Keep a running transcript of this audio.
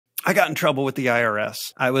I got in trouble with the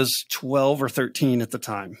IRS. I was 12 or 13 at the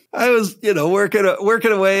time. I was,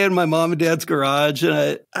 working away in my mom and dad's garage,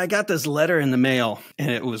 and I got this letter in the mail,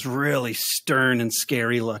 and it was really stern and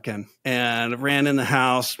scary looking. And I ran in the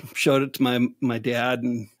house, showed it to my dad,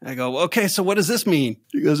 and I go, okay, so what does this mean?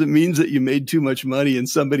 He goes, it means that you made too much money and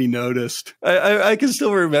somebody noticed. I can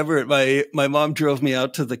still remember it. My mom drove me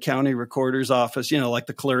out to the county recorder's office, like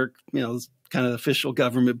the clerk, kind of official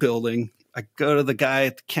government building. I go to the guy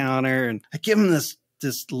at the counter and I give him this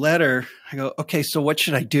letter. I go, okay, so what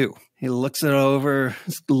should I do? He looks it over,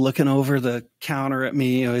 he's looking over the counter at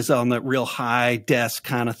me. He's on that real high desk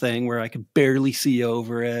kind of thing where I could barely see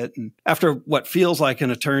over it. And after what feels like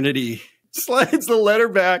an eternity, slides the letter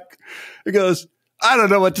back. He goes, I don't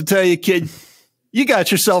know what to tell you, kid. You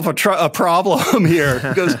got yourself a problem here.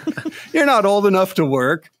 He goes, you're not old enough to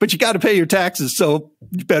work, but you got to pay your taxes, so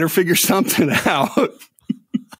you better figure something out.